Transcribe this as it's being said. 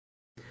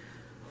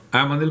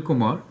I'm Anil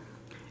Kumar,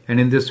 and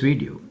in this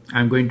video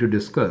I'm going to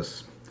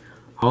discuss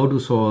how to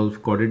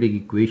solve quadratic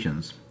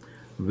equations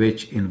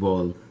which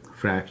involve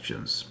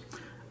fractions.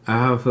 I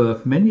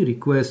have many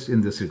requests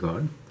in this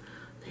regard.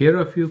 Here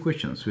are a few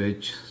questions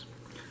which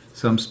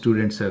some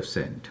students have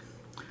sent.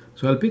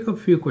 So I'll pick up a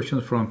few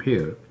questions from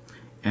here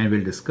and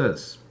we'll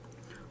discuss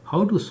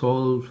how to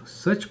solve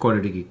such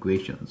quadratic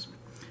equations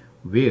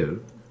where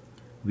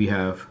we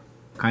have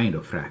kind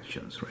of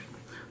fractions, right?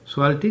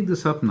 So I'll take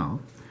this up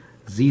now.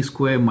 Z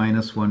square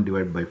minus 1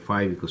 divided by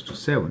 5 equals to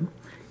 7,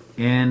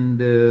 and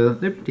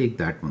let me take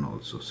that one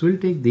also. So we'll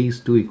take these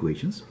two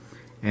equations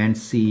and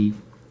see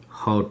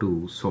how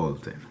to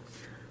solve them.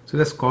 So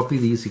let's copy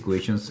these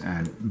equations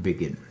and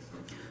begin.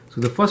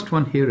 So the first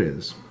one here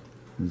is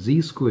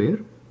z square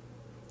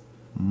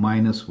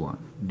minus 1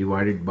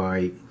 divided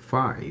by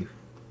 5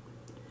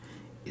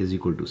 is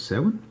equal to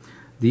 7.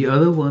 The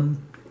other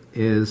one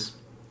is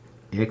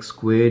x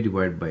squared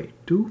divided by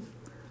 2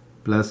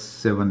 plus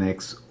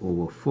 7x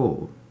over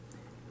 4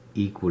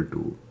 equal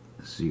to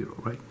 0,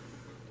 right?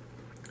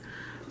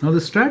 Now the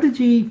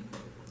strategy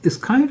is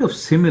kind of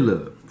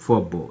similar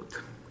for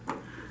both.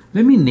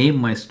 Let me name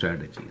my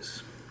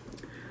strategies.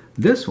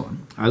 This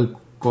one I'll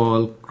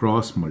call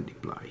cross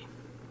multiply.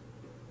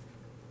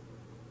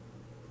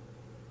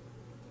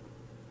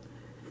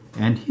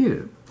 And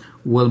here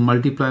we'll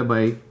multiply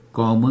by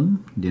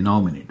common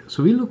denominator.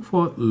 So we look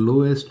for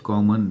lowest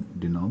common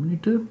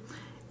denominator,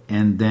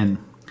 and then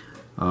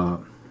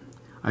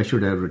I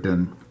should have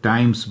written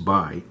times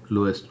by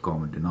lowest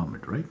common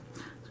denominator, right?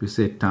 So we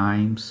say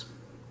times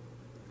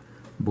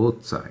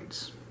both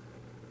sides,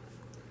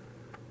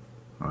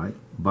 all right,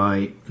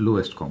 by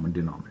lowest common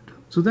denominator.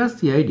 So that's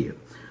the idea.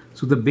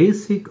 So the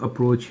basic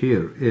approach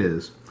here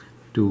is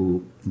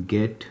to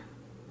get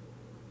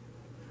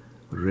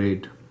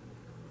rid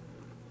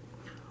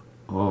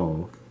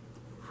of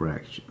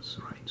fractions,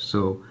 right?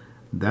 So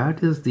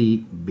that is the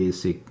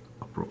basic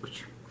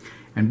approach.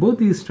 And both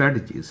these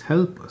strategies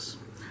help us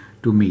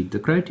to meet the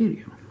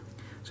criteria.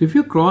 So if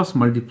you cross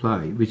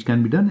multiply, which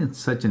can be done in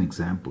such an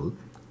example,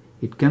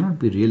 it cannot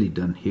be really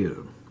done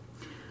here,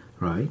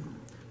 right?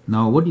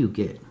 Now what do you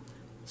get?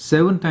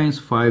 7 times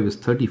 5 is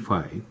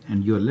 35,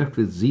 and you're left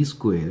with z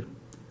squared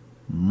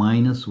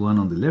minus 1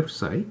 on the left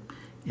side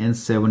and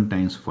 7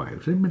 times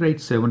 5. Let me write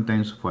 7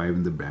 times 5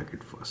 in the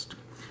bracket first.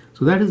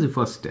 So that is the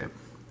first step.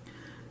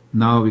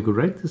 Now we could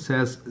write this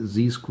as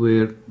z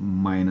squared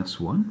minus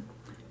 1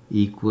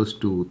 equals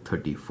to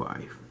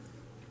 35.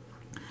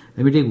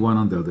 Let me take 1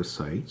 on the other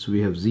side. So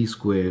we have z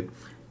squared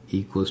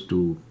equals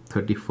to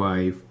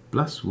 35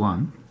 plus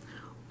 1,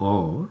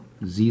 or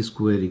z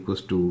squared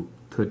equals to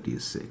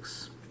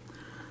 36.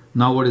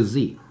 Now what is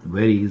z?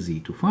 Very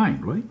easy to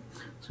find, right?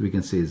 So we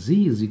can say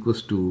z is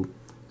equals to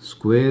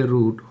square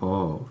root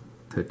of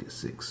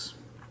 36.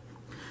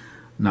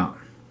 Now,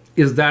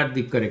 is that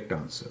the correct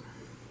answer?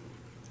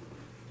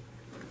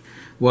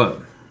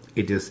 Well,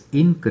 it is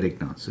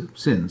incorrect answer,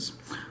 since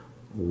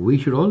we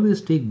should always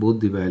take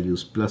both the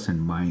values plus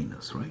and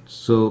minus, right?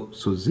 So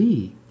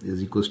z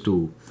is equals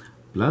to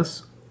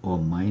plus or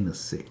minus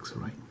 6,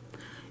 right?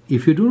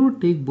 If you do not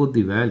take both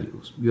the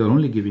values, you are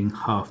only giving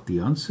half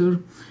the answer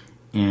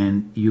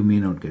and you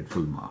may not get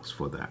full marks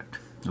for that,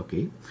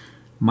 okay?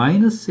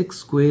 Minus 6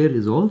 square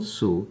is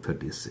also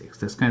 36.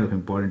 That's kind of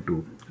important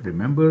to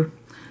remember,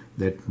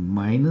 that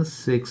minus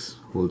 6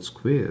 whole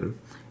square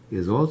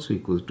is also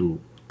equal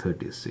to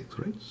 36,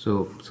 right?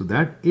 So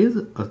that is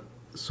a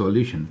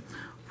solution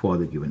for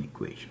the given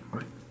equation,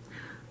 right?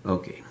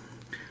 Okay,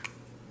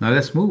 now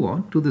let's move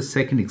on to the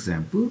second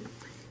example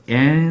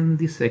and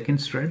the second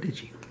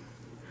strategy.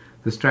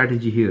 The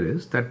strategy here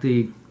is that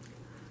the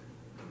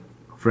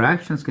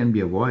fractions can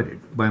be avoided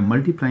by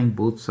multiplying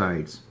both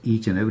sides,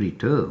 each and every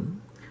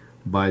term,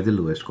 by the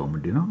lowest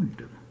common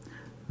denominator.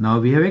 Now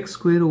we have x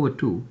squared over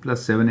 2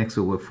 plus 7x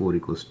over 4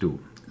 equals to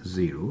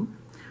 0.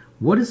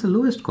 What is the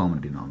lowest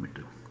common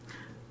denominator?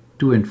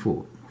 2 and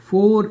 4.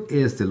 4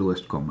 is the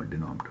lowest common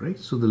denominator, right?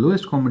 So the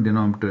lowest common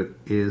denominator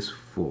is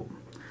 4.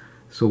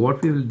 So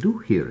what we will do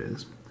here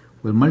is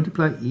we'll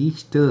multiply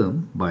each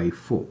term by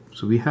 4.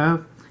 So we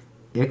have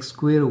x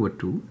squared over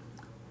 2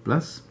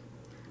 plus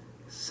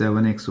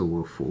 7x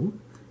over 4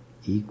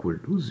 equal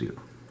to 0.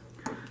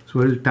 So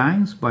we'll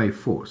times by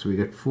 4. So we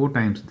get 4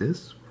 times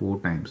this,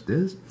 4 times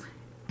this,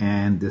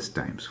 and this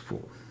times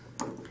 4.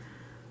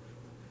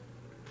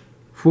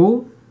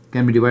 4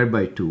 can be divided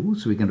by 2,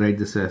 so we can write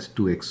this as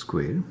 2x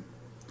squared.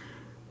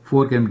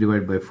 4 can be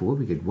divided by 4,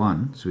 we get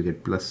 1, so we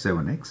get plus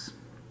 7x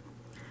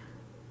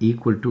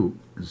equal to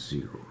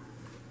 0.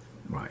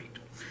 Right.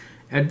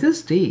 At this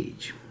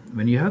stage,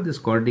 when you have this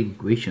quadratic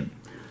equation,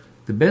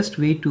 the best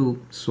way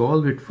to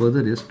solve it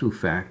further is to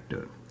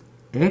factor.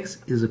 X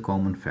is a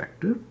common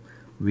factor.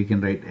 We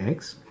can write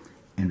x,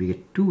 and we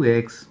get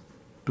 2x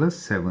plus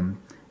 7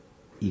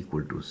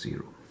 equal to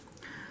 0.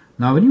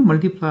 Now when you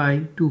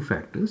multiply two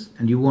factors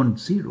and you want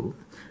 0,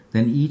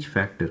 then each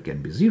factor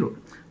can be 0.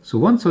 So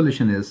one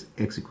solution is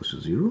x equals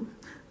to 0.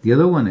 The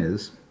other one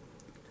is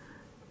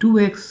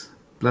 2x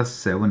plus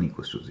 7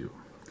 equals to 0.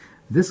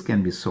 this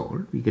can be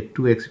solved. We get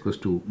 2x equals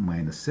to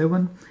minus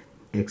 7,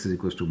 x is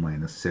equals to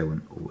minus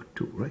 7 over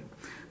 2, right?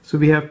 So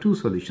we have two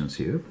solutions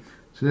here.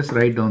 So let's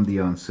write down the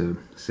answer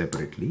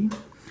separately.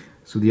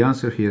 So the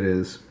answer here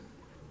is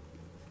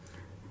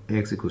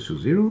x equals to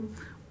 0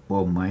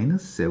 or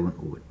minus 7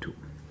 over 2.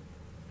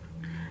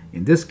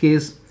 In this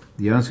case,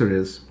 the answer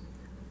is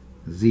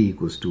z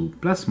equals to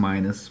plus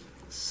minus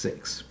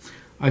 6.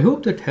 I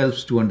hope that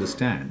helps to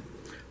understand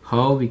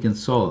how we can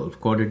solve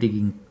quadratic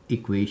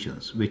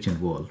equations which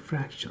involve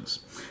fractions.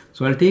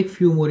 So I'll take a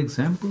few more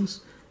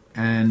examples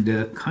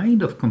and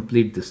kind of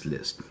complete this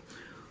list,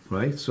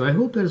 right? So I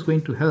hope that is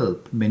going to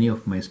help many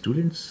of my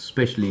students,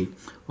 especially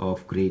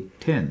of grade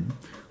 10,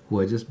 who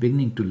are just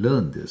beginning to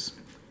learn this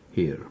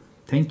here.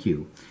 Thank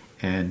you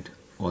and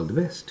all the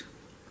best.